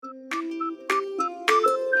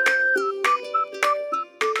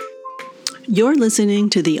You're listening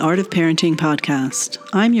to the Art of Parenting podcast.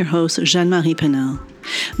 I'm your host, Jeanne-Marie Penel.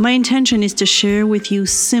 My intention is to share with you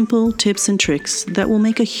simple tips and tricks that will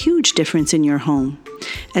make a huge difference in your home,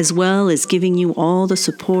 as well as giving you all the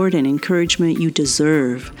support and encouragement you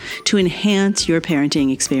deserve to enhance your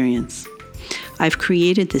parenting experience. I've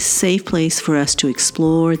created this safe place for us to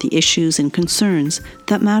explore the issues and concerns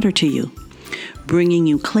that matter to you, bringing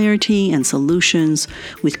you clarity and solutions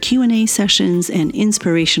with Q&A sessions and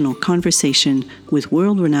inspirational conversation with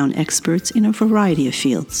world-renowned experts in a variety of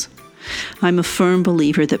fields. I'm a firm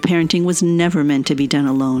believer that parenting was never meant to be done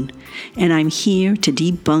alone, and I'm here to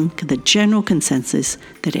debunk the general consensus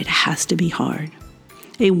that it has to be hard.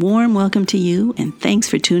 A warm welcome to you, and thanks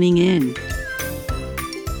for tuning in.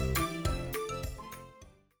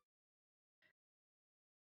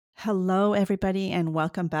 Hello, everybody, and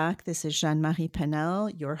welcome back. This is Jeanne-Marie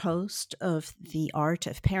Penel, your host of The Art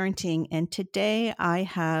of Parenting. And today I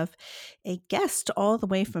have a guest all the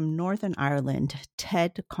way from Northern Ireland,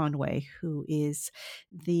 Ted Conway, who is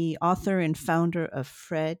the author and founder of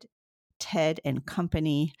Fred, Ted and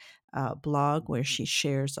Company blog, where she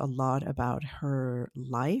shares a lot about her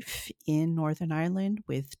life in Northern Ireland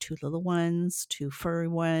with two little ones, two furry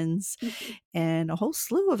ones, and a whole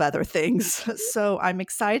slew of other things. So I'm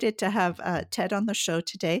excited to have Ted on the show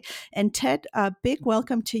today. And Ted, a big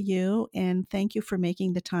welcome to you, and thank you for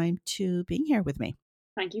making the time to being here with me.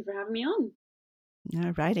 Thank you for having me on.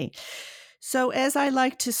 All righty. So as I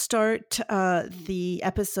like to start the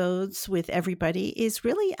episodes with everybody is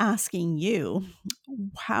really asking you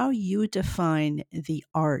how you define the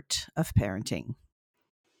art of parenting.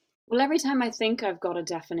 Well, every time I think I've got a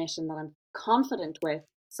definition that I'm confident with,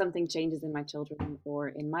 something changes in my children or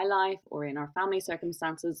in my life or in our family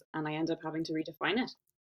circumstances, and I end up having to redefine it.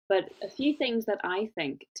 But a few things that I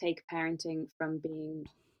think take parenting from being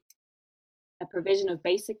a provision of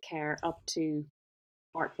basic care up to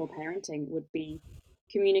artful parenting would be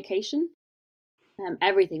communication.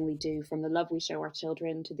 Everything we do, from the love we show our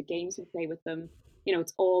children to the games we play with them,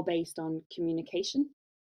 it's all based on communication.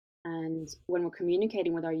 And when we're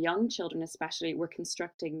communicating with our young children, especially, we're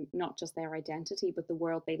constructing not just their identity, but the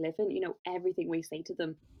world they live in. Everything we say to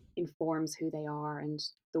them informs who they are and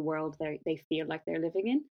the world they feel like they're living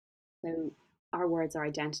in. So our words are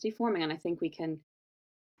identity forming, and I think we can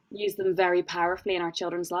use them very powerfully in our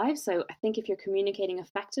children's lives. So I think if you're communicating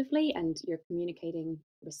effectively and you're communicating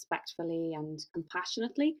respectfully and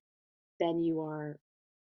compassionately, then you are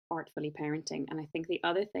artfully parenting. And I think the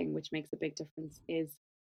other thing which makes a big difference is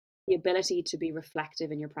the ability to be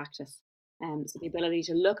reflective in your practice. So the ability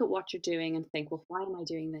to look at what you're doing and think, well, why am I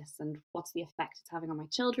doing this? And what's the effect it's having on my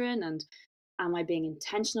children? And am I being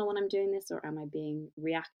intentional when I'm doing this, or am I being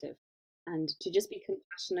reactive? And to just be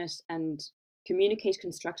compassionate and communicate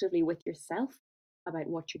constructively with yourself about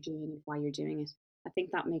what you're doing and why you're doing it. I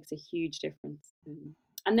think that makes a huge difference.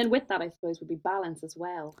 And then with that, I suppose, would be balance as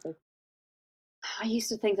well. So I used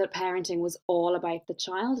to think that parenting was all about the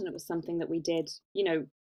child, and it was something that we did,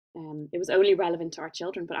 it was only relevant to our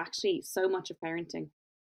children, but actually so much of parenting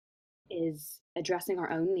is addressing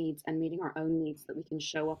our own needs and meeting our own needs, so that we can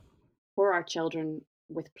show up for our children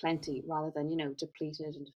with plenty rather than,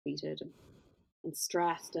 depleted and defeated and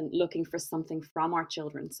stressed and looking for something from our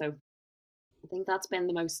children. So I think that's been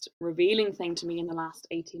the most revealing thing to me in the last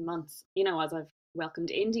 18 months, as I've welcomed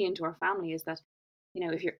Indy into our family, is that,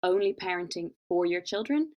 if you're only parenting for your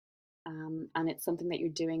children, and it's something that you're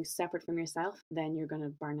doing separate from yourself, then you're going to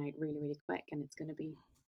burn out really, really quick, and it's going to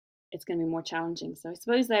be more challenging. So I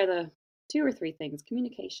suppose they're the two or three things: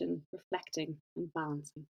 communication, reflecting, and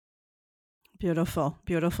balancing. Beautiful,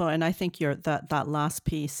 beautiful. And I think that last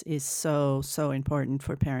piece is so important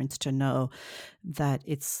for parents to know, that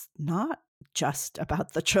it's not just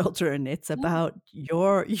about the children, it's about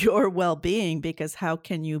your well-being, because how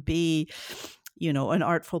can you be an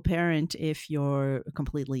artful parent if you're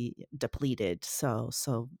completely depleted? So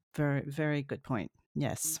very, very good point.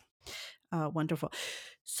 Yes. Wonderful.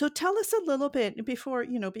 So tell us a little bit before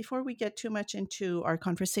we get too much into our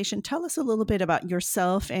conversation. Tell us a little bit about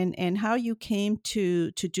yourself and how you came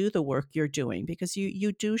to do the work you're doing, because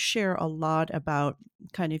you do share a lot about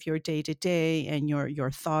kind of your day to day and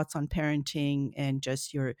your thoughts on parenting, and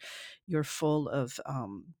just you're full of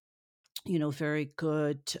very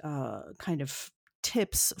good kind of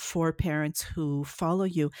tips for parents who follow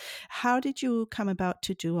you. How did you come about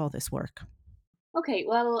to do all this work? Okay,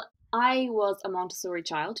 well, I was a Montessori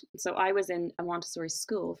child. So I was in a Montessori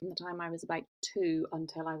school from the time I was about 2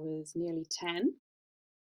 until I was nearly 10.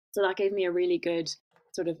 So that gave me a really good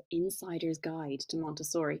sort of insider's guide to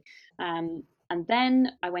Montessori. And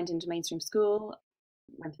then I went into mainstream school,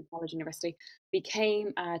 went through college, university,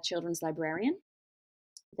 became a children's librarian,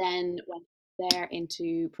 then went there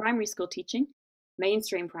into primary school teaching,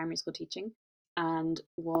 mainstream primary school teaching, and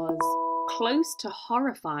was close to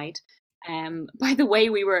horrified by the way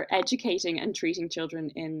we were educating and treating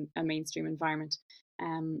children in a mainstream environment.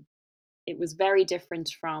 Um, it was very different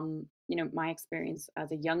from my experience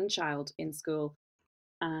as a young child in school,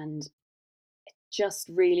 and just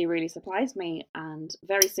really, really surprised me. And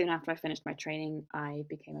very soon after I finished my training, I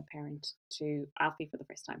became a parent to Alfie for the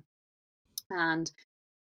first time. And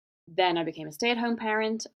then I became a stay at home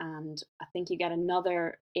parent. And I think you get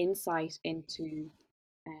another insight into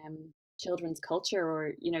children's culture,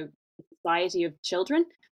 or, the society of children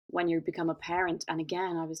when you become a parent. And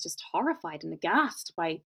again, I was just horrified and aghast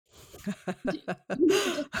by,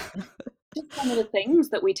 just some of the things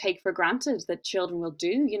that we take for granted that children will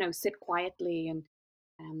do, sit quietly and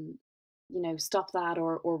um, stop that,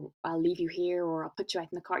 or I'll leave you here, or I'll put you out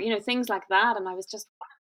in the car, things like that. And I was just, wow,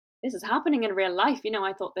 this is happening in real life.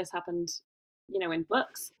 I thought this happened, in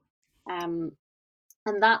books. Um,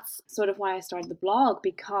 and that's sort of why I started the blog,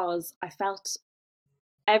 because I felt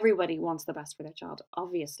everybody wants the best for their child,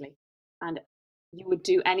 obviously. And you would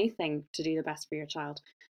do anything to do the best for your child.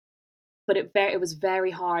 But it was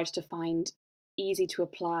very hard to find easy to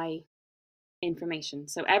apply information.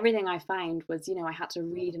 So everything I found was, I had to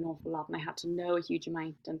read an awful lot and I had to know a huge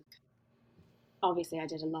amount. And obviously, I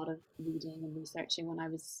did a lot of reading and researching when I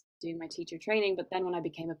was doing my teacher training. But then when I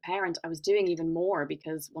became a parent, I was doing even more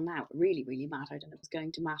because, well, now it really, really mattered, and it was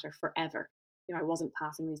going to matter forever. I wasn't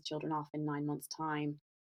passing these children off in 9 months' time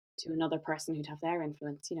to another person who'd have their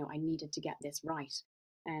influence. I needed to get this right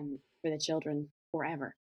for the children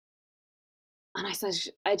forever. And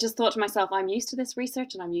I just thought to myself, I'm used to this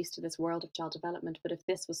research and I'm used to this world of child development. But if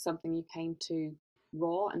this was something you came to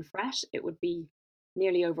raw and fresh, it would be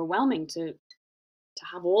nearly overwhelming to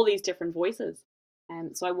have all these different voices.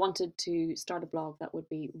 So I wanted to start a blog that would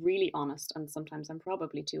be really honest, and sometimes I'm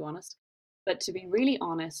probably too honest, but to be really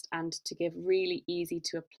honest and to give really easy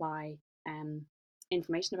to apply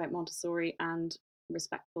information about Montessori and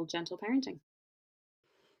respectful, gentle parenting.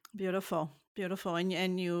 Beautiful, beautiful,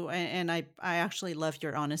 and I actually love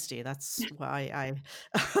your honesty. That's why I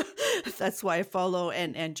that's why I follow,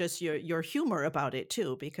 and just your humor about it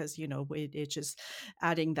too, because it's just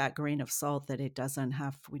adding that grain of salt that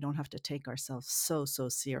we don't have to take ourselves so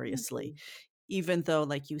seriously, Mhm. even though,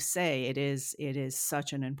 like you say, it is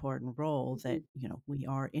such an important role that Mhm. we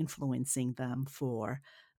are influencing them for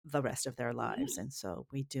the rest of their lives, Yeah. and so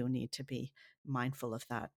we do need to be mindful of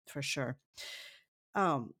that for sure.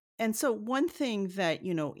 And so one thing that,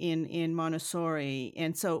 in Montessori,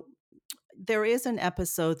 and so there is an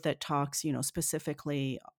episode that talks,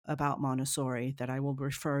 specifically about Montessori that I will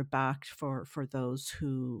refer back for those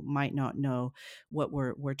who might not know what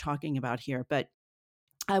we're talking about here. But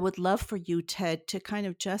I would love for you, Ted, to kind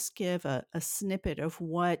of just give a snippet of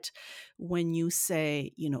what, when you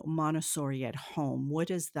say, Montessori at home, what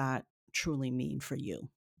does that truly mean for you?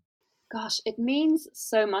 Gosh, it means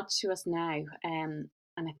so much to us now. And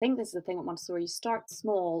I think this is the thing with Montessori. You start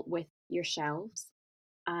small with your shelves,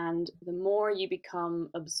 and the more you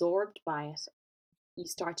become absorbed by it, you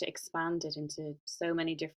start to expand it into so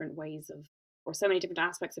many different ways of, or so many different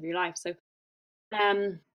aspects of your life. So,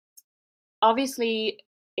 um, obviously,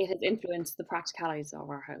 it has influenced the practicalities of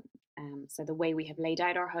our home. So the way we have laid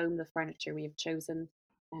out our home, the furniture we have chosen,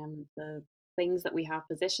 the things that we have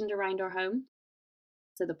positioned around our home.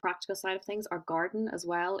 So the practical side of things, our garden as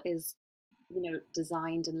well is,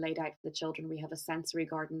 designed and laid out for the children. We have a sensory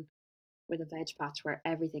garden with a veg patch where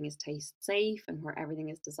everything is taste safe and where everything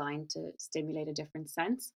is designed to stimulate a different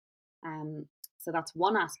sense. Um, so that's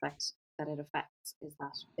one aspect that it affects, is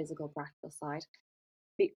that physical, practical side.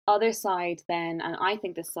 The other side, then, and I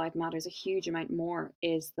think this side matters a huge amount more,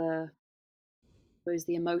 is the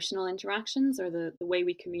emotional interactions, or the way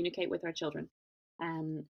we communicate with our children,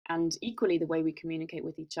 and equally the way we communicate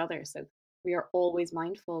with each other. So we are always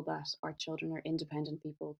mindful that our children are independent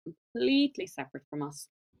people, completely separate from us.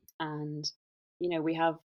 And, we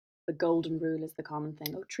have the golden rule is the common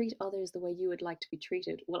thing. Oh, treat others the way you would like to be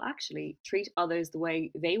treated. Well, actually, treat others the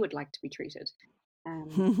way they would like to be treated.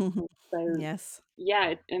 Um, so, Yes.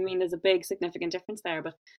 yeah, I mean, there's a big significant difference there.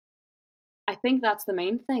 But I think that's the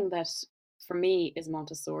main thing that for me is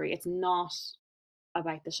Montessori. It's not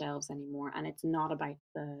about the shelves anymore, and it's not about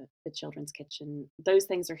the children's kitchen. Those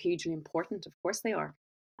things are hugely important, of course they are.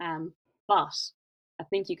 But I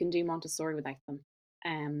think you can do Montessori without them.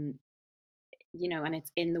 Um, and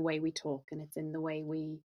it's in the way we talk, and it's in the way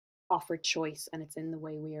we offer choice, and it's in the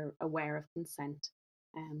way we are aware of consent.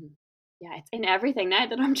 Um, Yeah, it's in everything now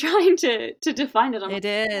that I'm trying to define it. I'm like,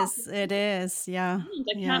 It "Oh, is. It is. Yeah. I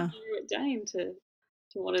can't Yeah. narrow it down to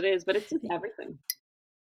what it is, but it's just everything."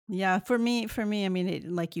 Yeah, for me, I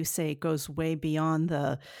mean, like you say, it goes way beyond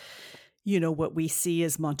the, what we see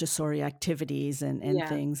as Montessori activities and Yeah.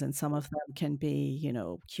 things, and some of them can be,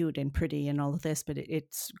 cute and pretty and all of this, but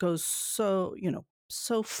it goes so,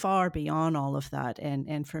 so far beyond all of that,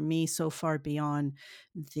 and for me, so far beyond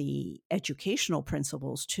the educational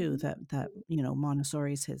principles too that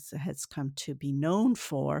Montessori's has come to be known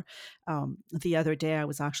for. The other day, I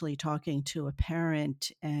was actually talking to a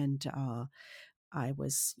parent and. I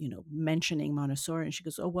was, mentioning Montessori, and she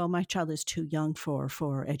goes, "Oh, well, my child is too young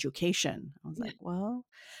for education." I was like, "Well,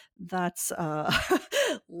 that's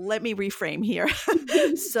let me reframe here."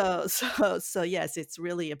 So yes, it's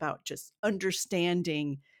really about just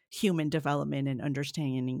understanding human development and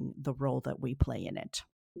understanding the role that we play in it.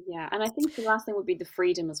 Yeah, and I think the last thing would be the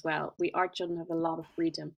freedom as well. Our children have a lot of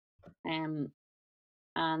freedom. Um,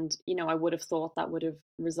 and, I would have thought that would have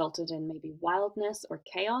resulted in maybe wildness or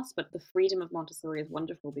chaos, but the freedom of Montessori is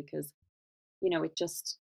wonderful because, it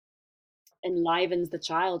just enlivens the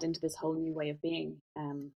child into this whole new way of being.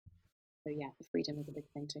 So yeah, the freedom is a big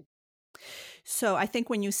thing too. So I think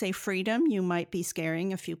when you say freedom, you might be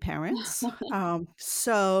scaring a few parents.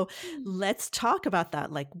 So let's talk about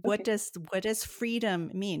that. Like, Okay. what does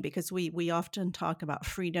freedom mean? Because we often talk about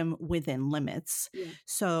freedom within limits. Yeah.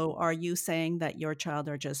 So are you saying that your child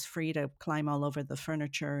are just free to climb all over the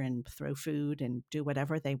furniture and throw food and do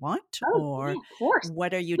whatever they want, Oh, or yeah, of course.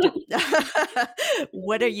 what are you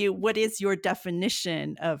what is your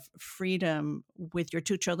definition of freedom with your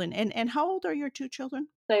two children? And how old are your two children?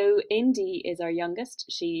 So Indy is our youngest.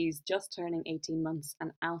 She's just turning 18 months,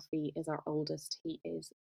 and Alfie is our oldest. He is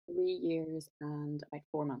 3 years and about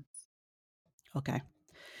 4 months. Okay.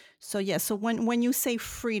 So yeah, so when you say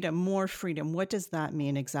freedom, more freedom, what does that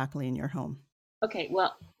mean exactly in your home? Okay,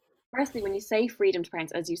 well, firstly, when you say freedom to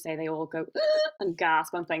parents, as you say, they all go and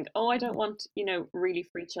gasp and think, "Oh, I don't want, really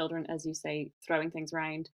free children," as you say, throwing things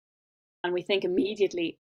around. And we think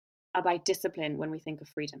immediately about discipline when we think of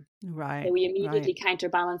freedom. So Right, we right. immediately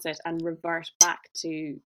counterbalance it and revert back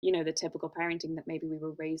to, the typical parenting that maybe we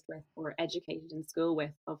were raised with or educated in school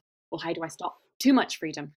with of, well, how do I stop too much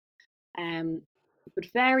freedom? Um, but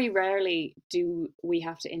very rarely do we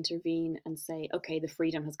have to intervene and say, okay, the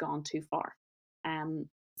freedom has gone too far. Um,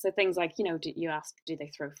 so things like, you ask, do they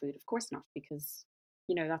throw food? Of course not, because,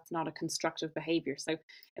 that's not a constructive behavior. So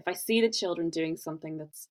if I see the children doing something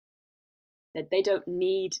that they don't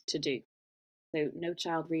need to do, so no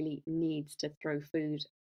child really needs to throw food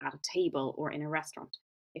at a table or in a restaurant.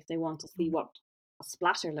 If they want to see what a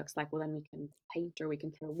splatter looks like, well, then we can paint or we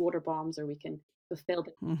can throw water bombs or we can fulfill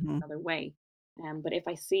the need Mm-hmm. another way. But if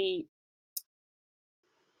I see,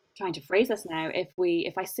 trying to phrase this now,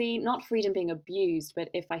 if I see not freedom being abused, but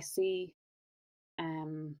if I see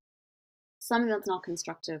um, something that's not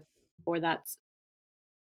constructive or that's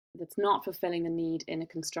not fulfilling the need in a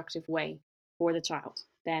constructive way for the child,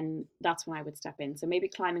 then that's when I would step in. So maybe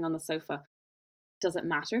climbing on the sofa. Does it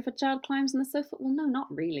matter if a child climbs on the sofa? Well, no,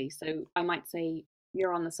 not really. So I might say,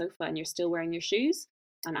 you're on the sofa and you're still wearing your shoes.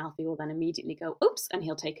 And Alfie will then immediately go, oops, and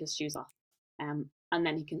he'll take his shoes off. And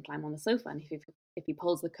then he can climb on the sofa. And if he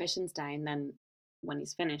pulls the cushions down, then when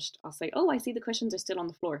he's finished, I'll say, oh, I see the cushions are still on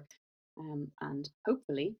the floor. And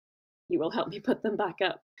hopefully you will help me put them back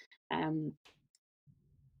up. Um,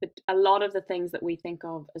 but a lot of the things that we think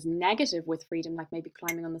of as negative with freedom, like maybe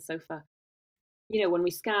climbing on the sofa, when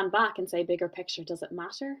we scan back and say bigger picture, does it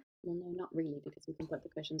matter? Well, no, not really, because we can put the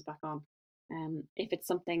cushions back on. If it's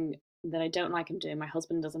something that I don't like him doing, my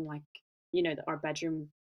husband doesn't like, that our bedroom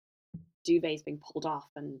duvets being pulled off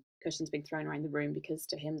and cushions being thrown around the room because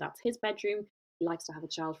to him that's his bedroom. He likes to have a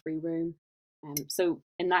child-free room. So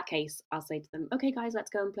in that case, I'll say to them, okay, guys,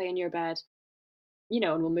 let's go and play in your bed,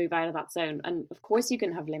 and we'll move out of that zone. And of course, you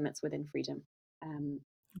can have limits within freedom. Um,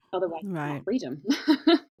 Otherwise, it's not Right. freedom.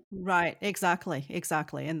 Right, exactly,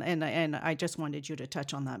 exactly, and I just wanted you to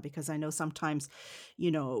touch on that because I know sometimes,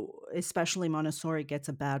 especially Montessori gets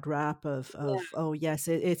a bad rap Yeah, of oh yes,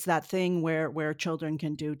 it's that thing where children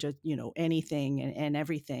can do just anything and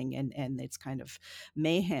everything, and it's kind of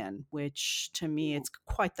mayhem, which to me yeah. it's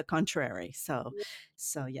quite the contrary. So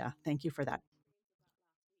yeah, thank you for that.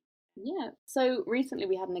 Yeah. So recently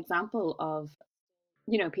we had an example of,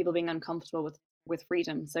 people being uncomfortable with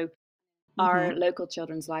freedom. So Mm-hmm. our local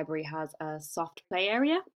children's library has a soft play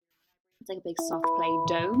area. It's like a big soft play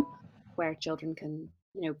dome where children can,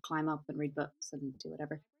 climb up and read books and do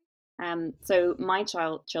whatever. So my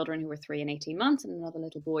children who were 3 and 18 months and another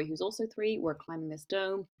little boy who's also 3 were climbing this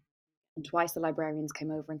dome. And twice the librarians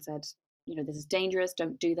came over and said, this is dangerous.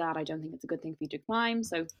 Don't do that. I don't think it's a good thing for you to climb.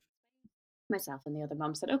 So myself and the other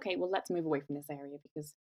mum said, okay, well, let's move away from this area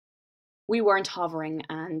because we weren't hovering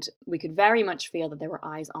and we could very much feel that there were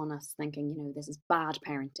eyes on us thinking, this is bad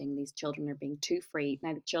parenting. These children are being too free.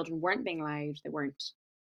 Now, the children weren't being loud. They weren't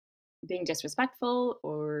being disrespectful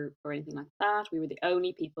or anything like that. We were the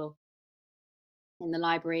only people in the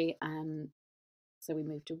library. So we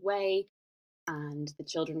moved away and the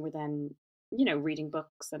children were then, reading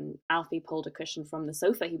books, and Alfie pulled a cushion from the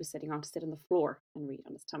sofa he was sitting on to sit on the floor and read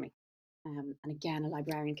on his tummy. And again, a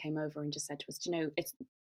librarian came over and just said to us, it's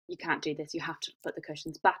you can't do this. You have to put the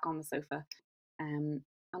cushions back on the sofa. And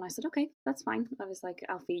I said, okay, that's fine. I was like,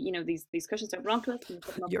 Alfie, these cushions don't belong to us. Can you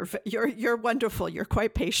put them up? You're wonderful. You're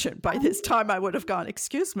quite patient. By this time, I would have gone,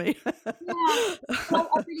 excuse me. Yeah. Well,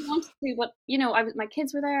 I really wanted to, but my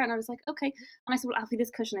kids were there, and I was like, okay. And I said, well, Alfie,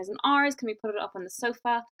 this cushion isn't ours. Can we put it up on the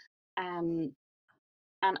sofa? Um,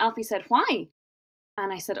 and Alfie said, why?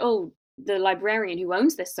 And I said, oh, the librarian who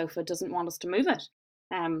owns this sofa doesn't want us to move it.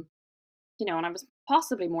 And I was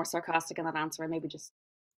possibly more sarcastic in that answer. I maybe just,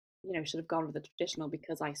 should have gone with the traditional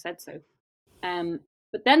because I said so.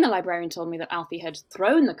 But then the librarian told me that Alfie had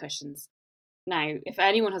thrown the cushions. Now, if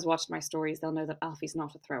anyone has watched my stories, they'll know that Alfie's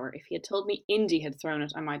not a thrower. If he had told me Indy had thrown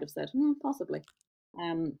it, I might have said, possibly.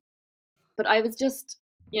 But I was just,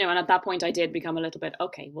 and at that point I did become a little bit,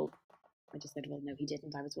 okay, well, I just said, well, no, he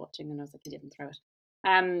didn't. I was watching and I was like, he didn't throw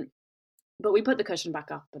it. But we put the cushion back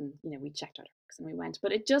up and, we checked our books and we went.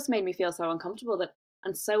 But it just made me feel so uncomfortable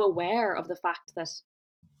and so aware of the fact that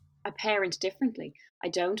I parent differently. I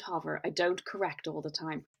don't hover. I don't correct all the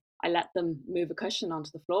time. I let them move a cushion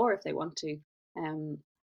onto the floor if they want to.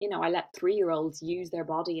 I let 3-year-olds use their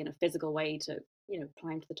body in a physical way to,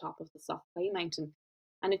 climb to the top of the soft play mountain.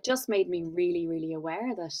 And it just made me really, really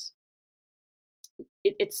aware that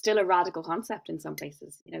it's still a radical concept in some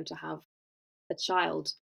places, to have a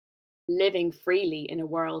child living freely in a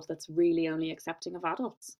world that's really only accepting of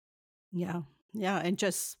adults. Yeah. Yeah. And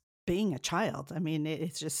just being a child. I mean,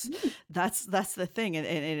 it's just Mm, that's the thing. And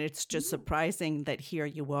it's just yeah, surprising that here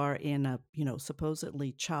you are in a,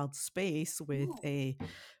 supposedly child space with yeah. a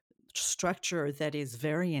structure that is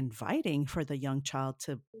very inviting for the young child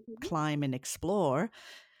to Mhm. climb and explore.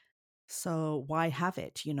 So why have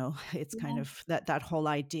it? It's kind Yeah, of that whole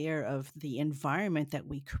idea of the environment that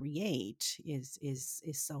we create is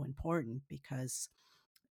so important because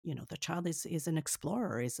the child is an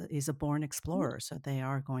explorer, is a born yeah, explorer, so they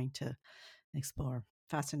are going to explore.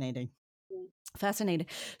 Fascinating. yeah. Fascinating.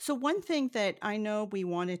 So one thing that I know we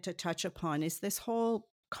wanted to touch upon is this whole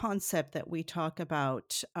concept that we talk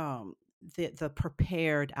about, the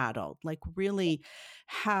prepared adult, like really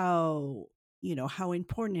how how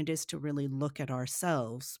important it is to really look at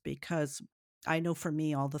ourselves, because I know for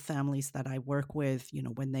me, all the families that I work with,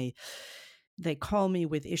 when they call me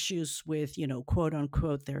with issues with, quote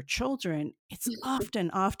unquote, their children, it's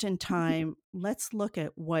oftentimes, let's look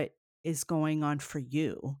at what is going on for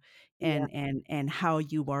you, Yeah. and how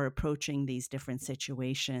you are approaching these different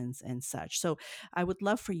situations and such. So I would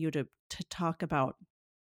love for you to talk about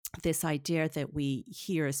this idea that we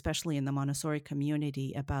hear, especially in the Montessori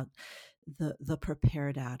community, about the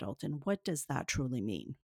prepared adult, and what does that truly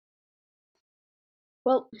mean?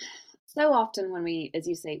 Well, so often when we, as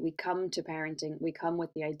you say, we come to parenting, we come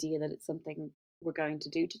with the idea that it's something we're going to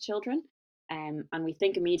do to children. And we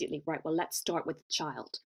think immediately, right, well, let's start with the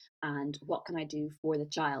child. And what can I do for the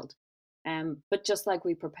child? But just like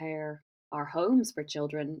we prepare our homes for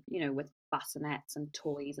children, with bassinets and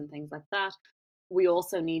toys and things like that, we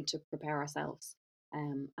also need to prepare ourselves.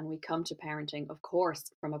 And we come to parenting, of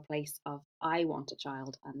course, from a place of I want a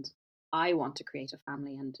child and I want to create a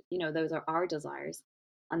family. And, those are our desires.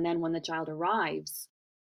 And then when the child arrives,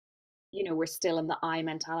 we're still in the I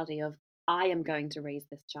mentality of I am going to raise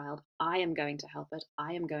this child. I am going to help it.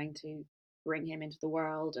 I am going to bring him into the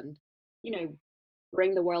world and, you know,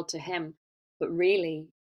 bring the world to him. But really,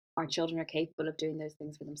 our children are capable of doing those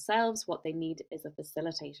things for themselves. What they need is a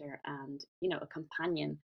facilitator and, a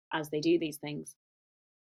companion as they do these things.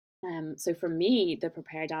 So for me, the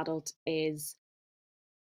prepared adult is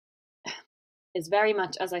very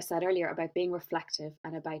much, as I said earlier, about being reflective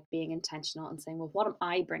and about being intentional and saying, well, what am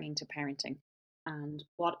I bringing to parenting? And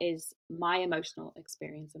what is my emotional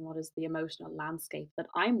experience? And what is the emotional landscape that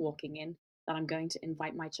I'm walking in that I'm going to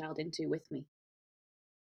invite my child into with me?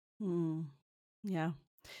 Hmm. Yeah.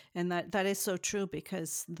 And that is so true,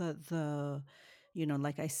 because the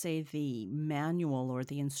like I say, the manual or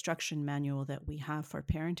the instruction manual that we have for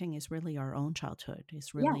parenting is really our own childhood.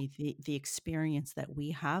 Is Yeah. really the experience that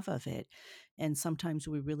we have of it. And sometimes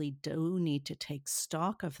we really do need to take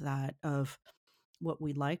stock of that, of what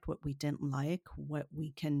we liked, what we didn't like, what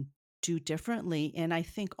we can do differently. And I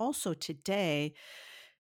think also today,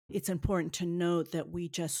 it's important to note that we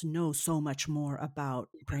just know so much more about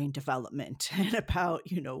brain development and about,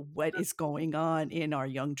 what is going on in our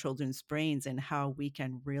young children's brains and how we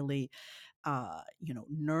can really,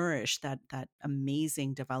 nourish that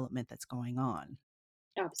amazing development that's going on.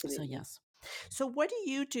 So Absolutely. yes. So what do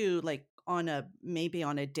you do, like, on a maybe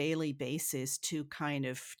on a daily basis, to kind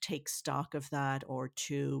of take stock of that, or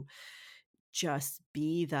to just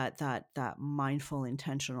be that mindful,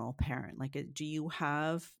 intentional parent? Like, do you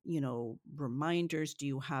have, reminders? Do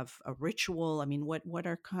you have a ritual? I mean, what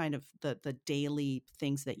are kind of the daily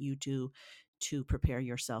things that you do to prepare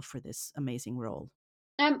yourself for this amazing role?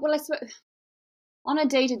 Well, I suppose on a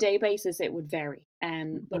day-to-day basis, it would vary. But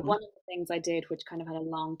Mhm. one of the things I did, which kind of had a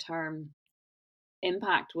long-term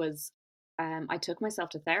impact, was I took myself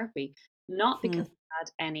to therapy, not Hmm. because I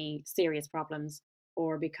had any serious problems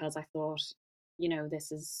or because I thought,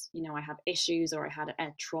 this is, I have issues or I had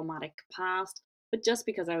a traumatic past, but just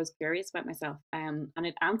because I was curious about myself. And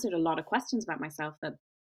it answered a lot of questions about myself that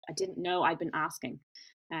I didn't know I'd been asking.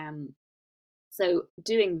 Um, so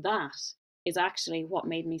doing that is actually what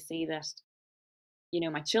made me see that,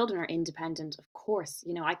 my children are independent. Of course,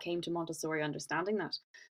 I came to Montessori understanding that.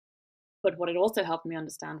 But what it also helped me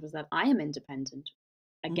understand was that I am independent,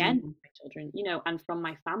 again, from Hmm. my children, and from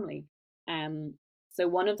my family. Um, so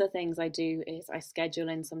one of the things I do is I schedule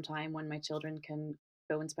in some time when my children can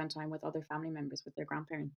go and spend time with other family members, with their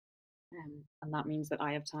grandparents. And that means that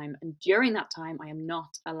I have time. And during that time, I am not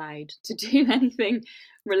allowed to do anything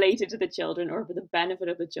related to the children or for the benefit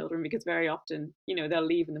of the children, because very often, they'll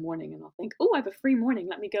leave in the morning and I'll think, oh, I have a free morning.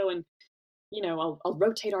 Let me go and I'll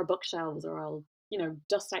rotate our bookshelves, or I'll,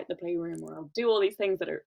 dust out the playroom, or I'll do all these things that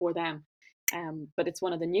are for them. But it's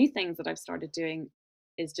one of the new things that I've started doing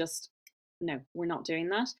is just, no, we're not doing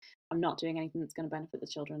that. I'm not doing anything that's going to benefit the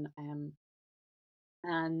children.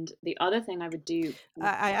 And the other thing I would do,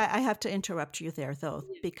 I have to interrupt you there, though,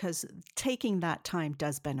 because taking that time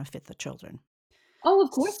does benefit the children. oh,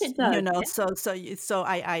 of course it does. Yeah, So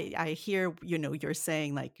I hear, you're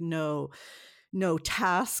saying, like, no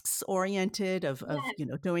tasks oriented of,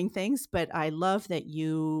 yeah, doing things, but I love that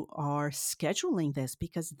you are scheduling this,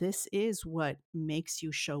 because this is what makes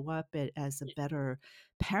you show up as a better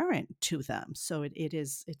parent to them. So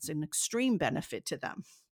it's an extreme benefit to them.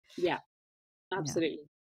 yeah, Yeah. absolutely.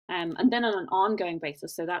 And then on an ongoing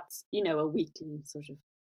basis, so that's, a weekly sort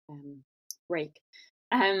of break.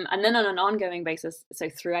 And then on an ongoing basis, so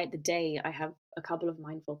throughout the day, I have a couple of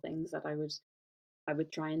mindful things that I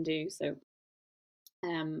would try and do. So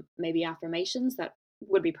maybe affirmations that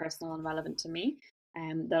would be personal and relevant to me,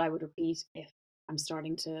 that I would repeat if I'm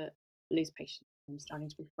starting to lose patience, I'm starting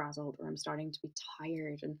to be frazzled, or I'm starting to be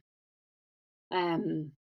tired and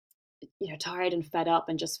um, tired and fed up,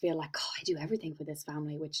 and just feel like, oh, I do everything for this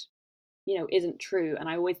family, which isn't true. And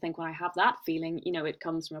I always think when I have that feeling, it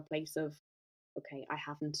comes from a place of, okay, I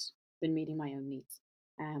haven't been meeting my own needs.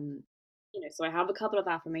 Um, so I have a couple of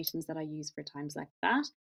affirmations that I use for times like that.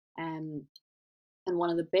 Um, and one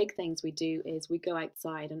of the big things we do is we go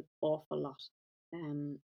outside an awful lot.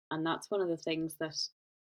 Um, and that's one of the things that,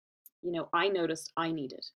 I noticed I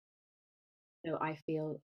needed. So I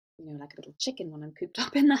feel, like a little chicken when I'm cooped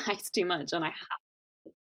up in the house too much, and I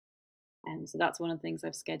have. And so that's one of the things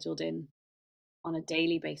I've scheduled in on a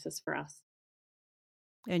daily basis for us.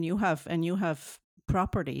 And you have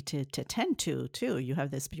property to tend to too. You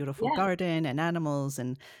have this beautiful Yeah, garden and animals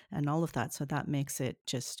and all of that. So that makes it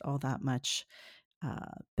just all that much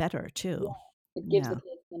better too. yeah. It gives the Yeah.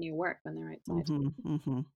 kids plenty of work when they're outside. Hmm.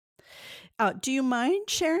 Hmm. Do you mind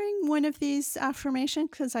sharing one of these affirmations?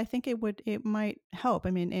 Because I think it might help.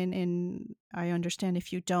 I mean, and I understand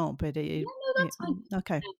if you don't, but Yeah, no, that's fine.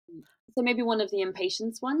 okay. So maybe one of the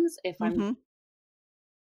impatience ones, if I'm Hmm.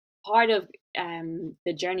 part of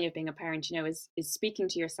the journey of being a parent, is speaking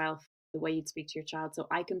to yourself the way you'd speak to your child. So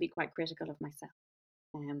I can be quite critical of myself.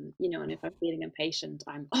 And if I'm feeling impatient,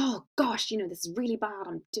 I'm, oh gosh, this is really bad.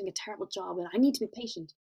 I'm doing a terrible job and I need to be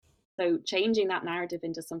patient. So changing that narrative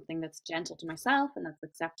into something that's gentle to myself and that's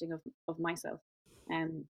accepting of myself,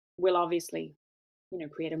 um, will obviously,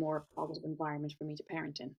 create a more positive environment for me to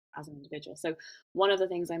parent in as an individual. So one of the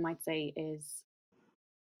things I might say is,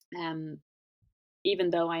 um, even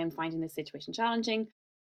though I am finding this situation challenging,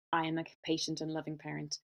 I am a patient and loving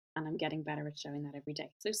parent, and I'm getting better at showing that every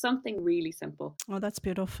day. So something really simple. Oh, that's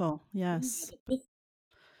beautiful. Yeah, Yes. but just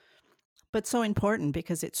But so important,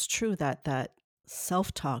 because it's true that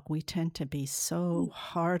self-talk. We tend to be so Mm,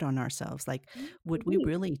 hard on ourselves. Like, would we indeed.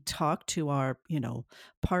 really talk to our,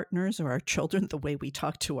 partners or our children the way we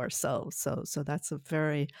talk to ourselves? So that's a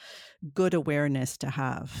very good awareness to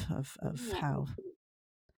have of Yeah,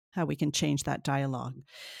 how we can change that dialogue.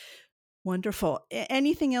 Wonderful.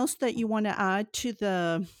 Anything else that you want to add to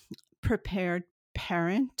the prepared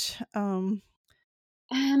parent? Um,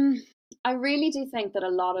 I really do think that a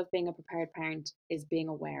lot of being a prepared parent is being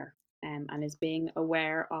aware, and is being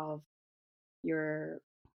aware of your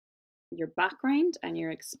your background and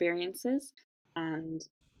your experiences, and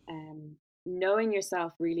um, knowing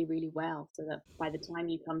yourself really, really well, so that by the time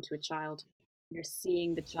you come to a child, you're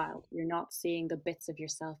seeing the child. You're not seeing the bits of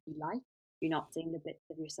yourself you like. You're not seeing the bits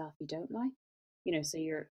of yourself you don't like. So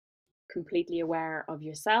you're completely aware of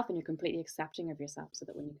yourself and you're completely accepting of yourself, so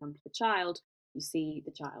that when you come to the child, you see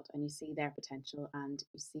the child and you see their potential and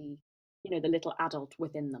you see, the little adult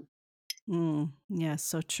within them. Yes,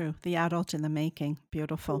 so true. The adult in the making.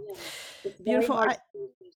 Beautiful. Yeah. It's very Beautiful. hard to put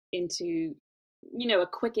it into, a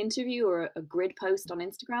quick interview or a grid post on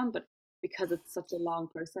Instagram, but because it's such a long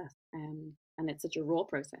process, and it's such a raw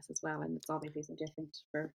process as well, and it's obviously so different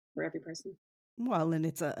for every person. Well, and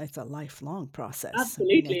it's a lifelong process. I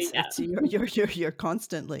mean, Absolutely, it's yeah. you're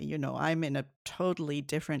constantly, I'm in a totally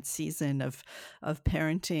different season of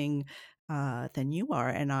parenting than you are,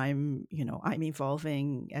 and I'm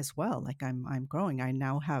evolving as well. Like I'm growing. I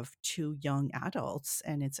now have two young adults,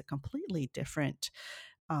 and it's a completely different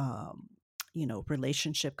um,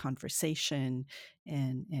 relationship conversation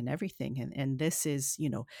and everything. And this is,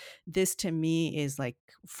 this to me is like,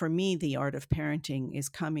 for me, the art of parenting is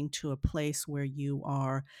coming to a place where you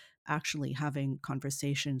are actually having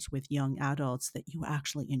conversations with young adults that you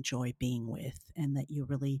actually enjoy being with and that you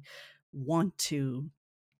really want to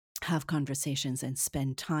have conversations and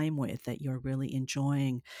spend time with, that you're really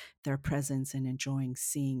enjoying their presence and enjoying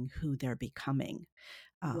seeing who they're becoming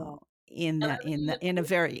uh, Yeah. in And I that in really the, look in a forward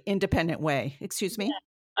very independent way. Excuse me. Yeah.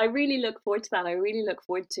 I really look forward to that. I really look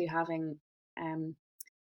forward to having, um,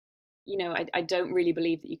 I don't really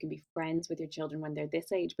believe that you can be friends with your children when they're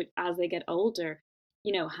this age, but as they get older,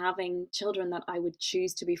 having children that I would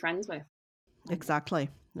choose to be friends with. Um, Exactly.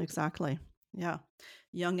 Exactly. Yeah.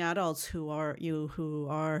 Young adults who are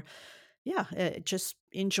yeah, just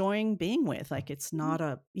enjoying being with. Like it's not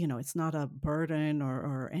a burden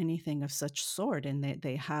or anything of such sort, and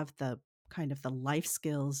they have the kind of the life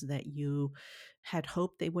skills that you had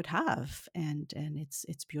hoped they would have, and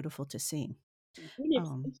it's beautiful to see. it's really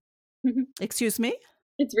Um, exciting. excuse me.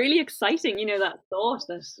 It's really exciting, that thought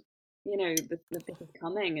that, that this is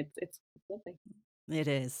coming. It's lovely. It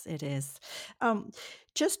is. It is. Um,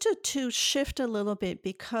 just to shift a little bit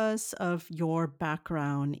because of your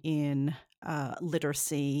background in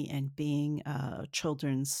literacy and being a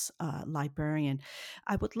children's librarian,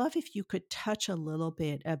 I would love if you could touch a little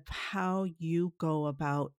bit of how you go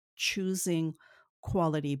about choosing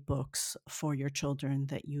quality books for your children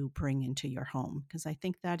that you bring into your home, because I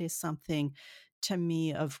think that is something to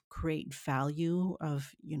me of great value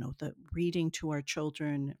of the reading to our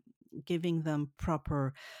children, giving them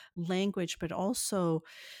proper language, but also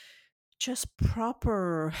just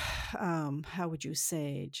proper, how would you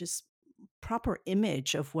say, just proper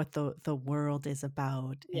image of what the world is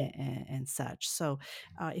about Yeah. and such. So,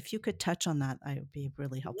 if you could touch on that, I would be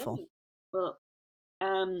really helpful. Yeah. Well,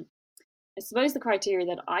 I suppose the criteria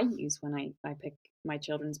that I use when I pick my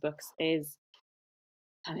children's books is,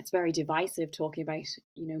 and it's very divisive talking about,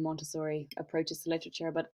 Montessori approaches to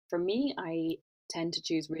literature, but for me, I tend to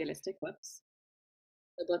choose realistic books,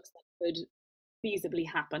 the books that could feasibly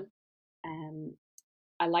happen. Um,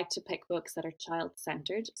 I like to pick books that are child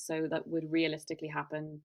centered, so that would realistically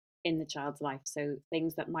happen in the child's life. So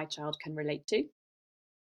things that my child can relate to.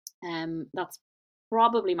 That's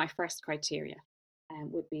probably my first criteria.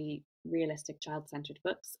 Would be realistic child centered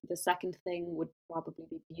books. The second thing would probably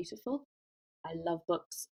be beautiful. I love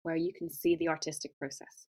books where you can see the artistic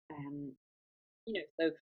process.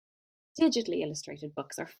 So digitally illustrated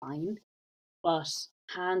books are fine, but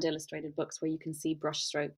hand illustrated books where you can see brush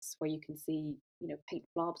strokes, where you can see, paint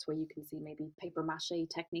blobs, where you can see maybe paper mache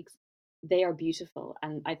techniques, they are beautiful.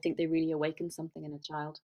 And I think they really awaken something in a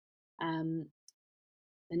child. Um,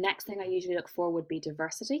 the next thing I usually look for would be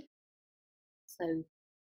diversity. So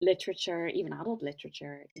literature, even adult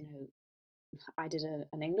literature, I did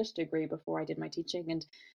an English degree before I did my teaching, and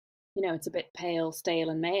it's a bit pale, stale,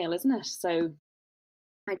 and male, isn't it? So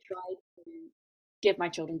I try to give my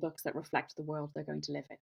children books that reflect the world they're going to live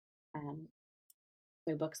in.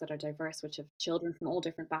 So books that are diverse, which have children from all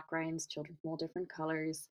different backgrounds, children from all different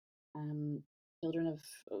colors, um, children of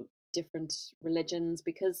different religions,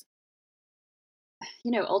 because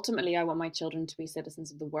ultimately, I want my children to be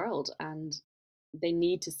citizens of the world, and they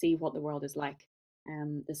need to see what the world is like.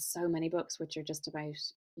 There's so many books which are just about,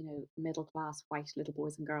 middle class white little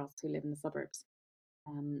boys and girls who live in the suburbs.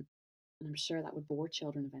 Um, and I'm sure that would bore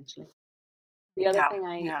children eventually. The other Yeah, thing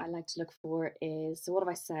I, yeah. I like to look for is, so what have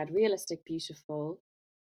I said? Realistic, beautiful,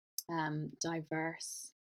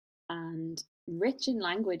 diverse, and rich in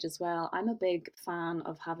language as well. I'm a big fan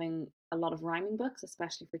of having a lot of rhyming books,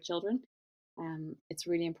 especially for children. It's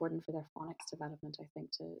really important for their phonics development, I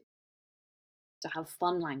think, to have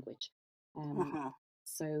fun language. Um, Mhm.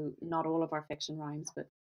 so not all of our fiction rhymes, but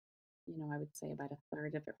I would say about a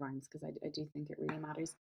third of it rhymes because I do think it really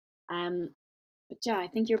matters. Um, but yeah, I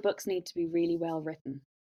think your books need to be really well written,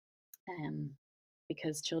 um,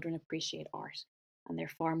 because children appreciate art and they're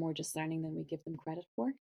far more discerning than we give them credit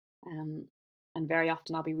for. Um, and very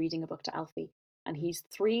often I'll be reading a book to Alfie, and he's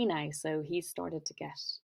 3 now, so he's started to get,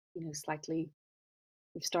 slightly.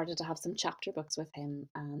 We've started to have some chapter books with him,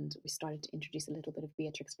 and we started to introduce a little bit of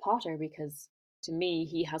Beatrix Potter because, to me,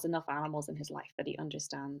 he has enough animals in his life that he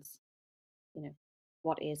understands, you know,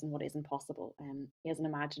 what is and what isn't possible. He has an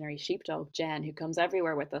imaginary sheepdog, Jen, who comes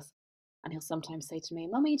everywhere with us, and he'll sometimes say to me,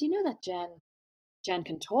 "Mummy, do you know that Jen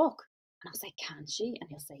can talk?" And I'll say, "Can she?" And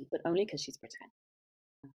he'll say, "But only because she's pretending."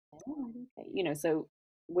 Oh, okay. So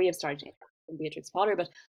we have started to interact with Beatrix Potter, but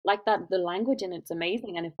like that, the language in it's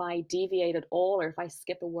amazing. And if I deviate at all, or if I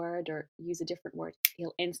skip a word or use a different word,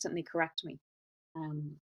 he'll instantly correct me.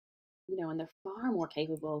 Um, and they're far more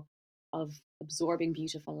capable of absorbing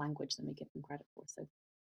beautiful language than we give them credit for. So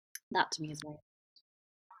that to me is very.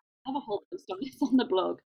 I have a whole post on this on the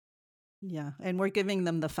blog. Yeah, and we're giving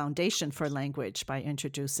them the foundation for language by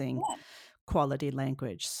introducing Yeah. quality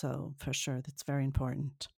language. So for sure, that's very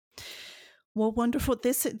important. Well, wonderful.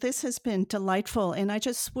 This has been delightful, and I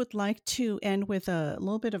just would like to end with a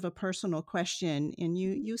little bit of a personal question. And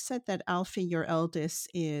you said that Alfie, your eldest,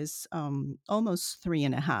 is almost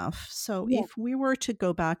 3.5. So Yeah. if we were to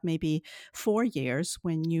go back maybe 4 years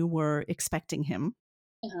when you were expecting him,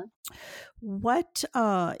 Uh-huh. what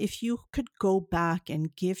if you could go back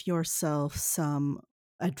and give yourself some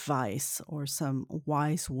advice or some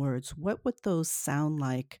wise words? What would those sound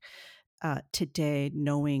like today,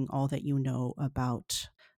 knowing all that you know about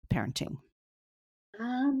parenting?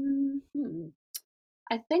 Hmm.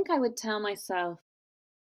 I think I would tell myself.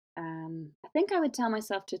 I think I would tell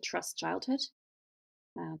myself to trust childhood.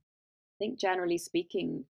 I think generally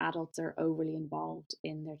speaking, adults are overly involved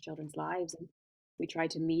in their children's lives, and we try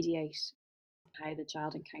to mediate how the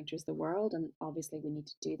child encounters the world, and obviously we need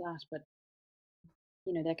to do that. But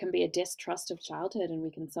there can be a distrust of childhood, and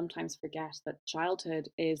we can sometimes forget that childhood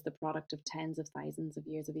is the product of tens of thousands of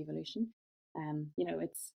years of evolution.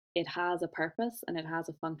 It has a purpose and it has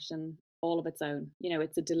a function all of its own.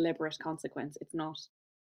 It's a deliberate consequence. It's not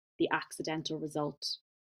the accidental result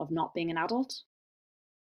of not being an adult.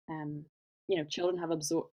 Um, children have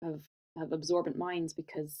absorbent minds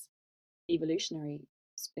because evolutionary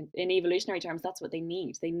in evolutionary terms, that's what they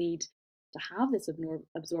need. They need to have this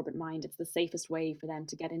absorbent mind. It's the safest way for them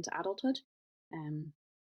to get into adulthood, um,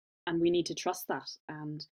 and we need to trust that.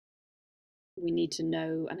 And we need to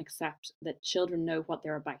know and accept that children know what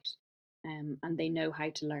they're about, and they know how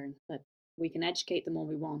to learn. That we can educate them all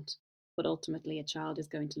we want, but ultimately, a child is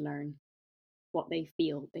going to learn what they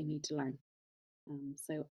feel they need to learn.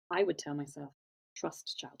 So I would tell myself,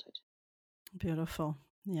 trust childhood. Beautiful.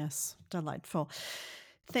 Yes, delightful.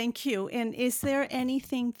 Thank you. And is there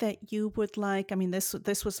anything that you would like? I mean,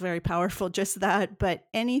 this was very powerful, just that, but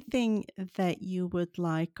anything that you would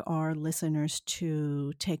like our listeners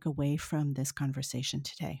to take away from this conversation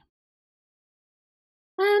today?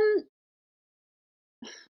 Um,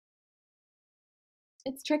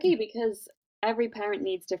 it's tricky because every parent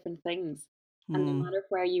needs different things, and no Hmm. matter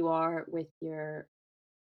where you are with your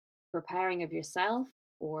preparing of yourself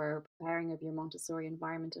or preparing of your Montessori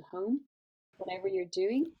environment at home, whatever you're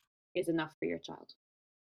doing is enough for your child.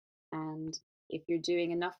 And if you're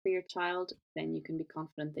doing enough for your child, then you can be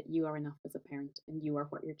confident that you are enough as a parent and you are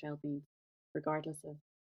what your child needs, regardless of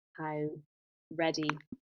how ready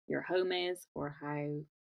your home is or how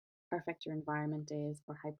perfect your environment is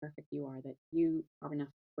or how perfect you are, that you are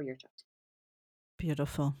enough for your child.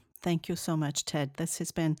 Beautiful. Thank you so much, Ted. This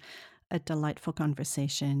has been a delightful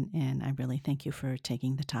conversation, and I really thank you for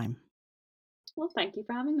taking the time. Well, thank you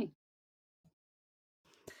for having me.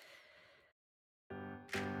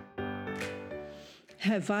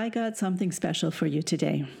 Have I got something special for you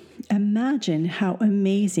today? Imagine how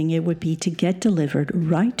amazing it would be to get delivered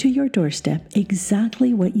right to your doorstep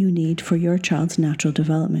exactly what you need for your child's natural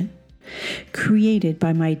development. Created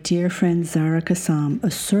by my dear friend Zara Kassam,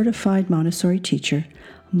 a certified Montessori teacher,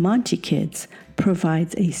 Monty Kids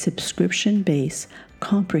provides a subscription-based,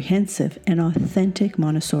 comprehensive, and authentic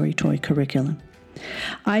Montessori toy curriculum.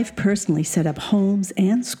 I've personally set up homes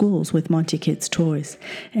and schools with Monty Kids toys,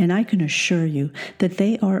 and I can assure you that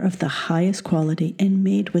they are of the highest quality and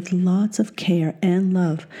made with lots of care and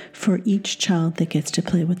love for each child that gets to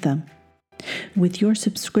play with them. With your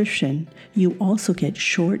subscription, you also get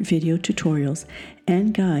short video tutorials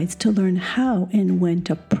and guides to learn how and when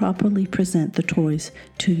to properly present the toys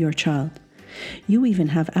to your child. You even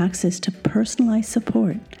have access to personalized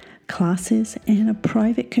support, classes, and a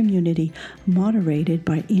private community moderated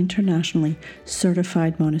by internationally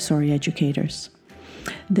certified Montessori educators.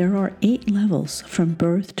 There are 8 levels from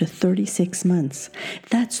birth to 36 months.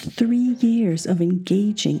 That's 3 years of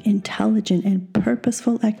engaging, intelligent, and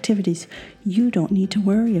purposeful activities you don't need to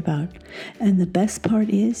worry about. And the best part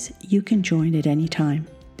is you can join at any time.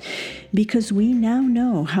 Because we now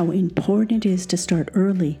know how important it is to start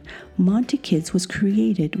early, Monty Kids was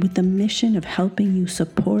created with the mission of helping you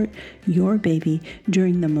support your baby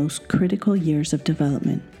during the most critical years of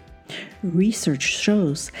development. Research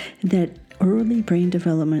shows that early brain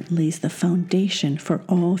development lays the foundation for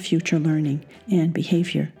all future learning and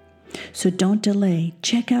behavior. So don't delay.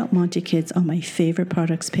 Check out Monty Kids on my favorite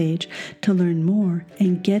products page to learn more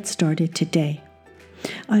and get started today.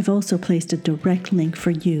 I've also placed a direct link for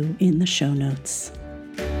you in the show notes.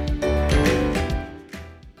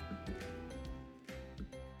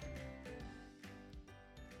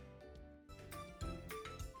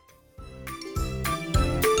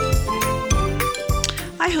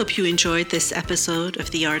 I hope you enjoyed this episode of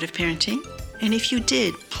The Art of Parenting, and if you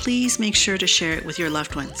did, please make sure to share it with your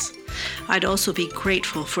loved ones. I'd also be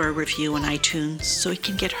grateful for a review on iTunes so it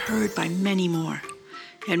can get heard by many more.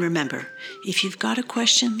 And remember, if you've got a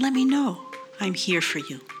question, let me know. I'm here for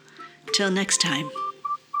you. Till next time.